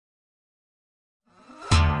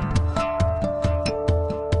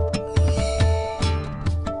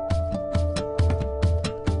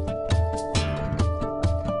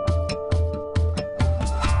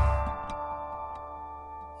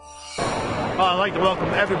I'd like to welcome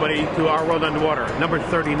everybody to Our World Underwater, number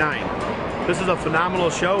 39. This is a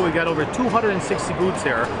phenomenal show. We've got over 260 booths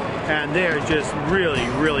here, and they're just really,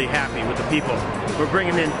 really happy with the people. We're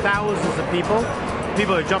bringing in thousands of people.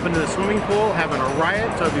 People are jumping into the swimming pool, having a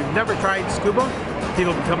riot. So if you've never tried scuba,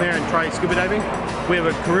 people can come here and try scuba diving. We have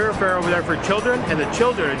a career fair over there for children, and the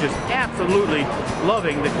children are just absolutely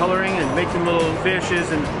loving the coloring and making little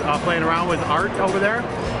fishes and playing around with art over there.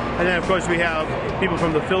 And then of course we have people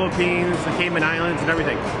from the Philippines, the Cayman Islands, and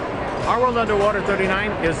everything. Our World Underwater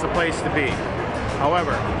 39 is the place to be.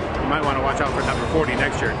 However, you might want to watch out for number 40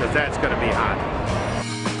 next year, because that's going to be hot.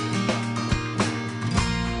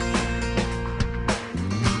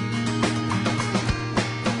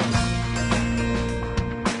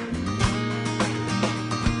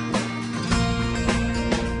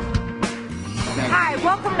 Hi,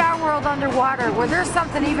 welcome to Our World Underwater, where there's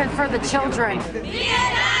something even for the children.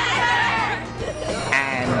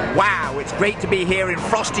 And wow, it's great to be here in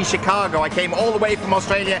frosty Chicago. I came all the way from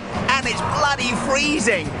Australia and it's bloody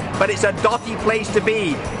freezing, but it's a dotty place to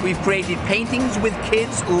be. We've created paintings with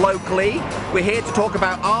kids locally. We're here to talk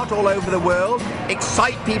about art all over the world,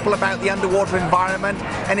 excite people about the underwater environment,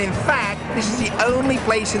 and in fact, this is the only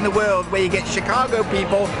place in the world where you get Chicago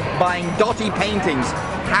people buying dotty paintings.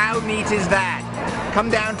 How neat is that? Come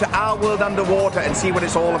down to Our World Underwater and see what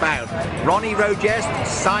it's all about. Ronnie Rogest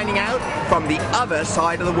signing out from the other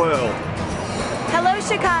side of the world. Hello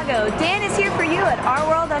Chicago, Dan is here for you at Our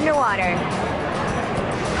World Underwater.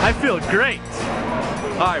 I feel great.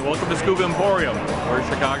 Hi, welcome to Scuba Emporium, where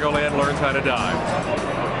Chicagoland learns how to dive.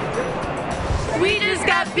 We just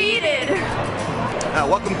got beated.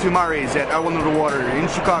 Welcome to Mari's at Our World Underwater in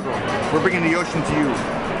Chicago. We're bringing the ocean to you.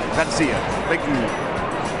 Glad to see you. Thank you.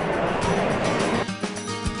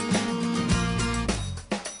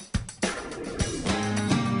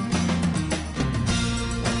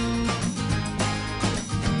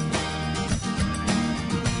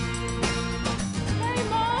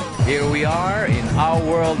 Here we are in Our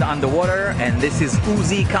World Underwater, and this is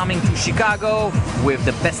Uzi coming to Chicago with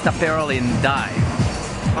the best apparel in dive.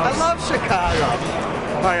 I love Chicago.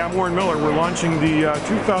 Hi, I'm Warren Miller. We're launching the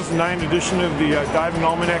 2009 edition of the Diving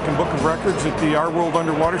Almanac and Book of Records at the Our World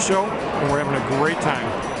Underwater Show, and we're having a great time.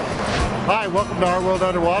 Hi, welcome to Our World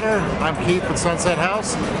Underwater. I'm Keith at Sunset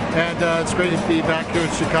House, and it's great to be back here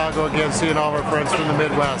in Chicago again, seeing all of our friends from the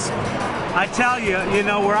Midwest. I tell you,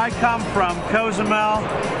 where I come from, Cozumel,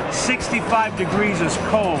 65 degrees is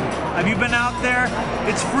cold. Have you been out there?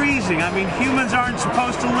 It's freezing. I mean, humans aren't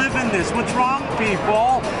supposed to live in this. What's wrong,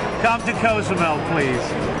 people? Come to Cozumel, please.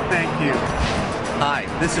 Thank you. Hi,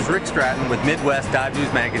 this is Rick Stratton with Midwest Dive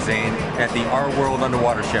News Magazine at the Our World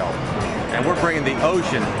Underwater Show. And we're bringing the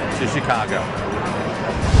ocean to Chicago.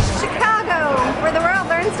 Chicago, where the world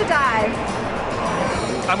learns to dive.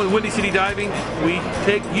 I'm with Windy City Diving. We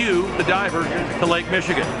take you, the diver, to Lake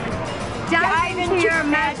Michigan. Dive into your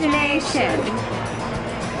imagination.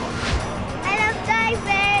 I love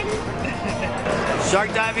diving.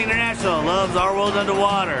 Shark Diving International loves Our World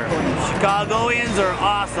Underwater. Chicagoans are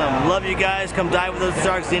awesome. Love you guys. Come dive with those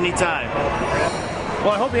sharks anytime.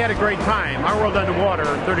 Well, I hope you had a great time. Our World Underwater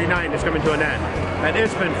 39 is coming to an end, and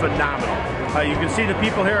it's been phenomenal. You can see the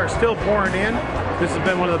people here are still pouring in. This has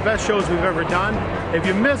been one of the best shows we've ever done. If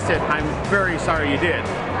you missed it, I'm very sorry you did.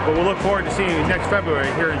 But we'll look forward to seeing you next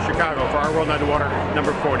February here in Chicago for Our World Underwater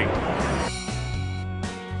number 40.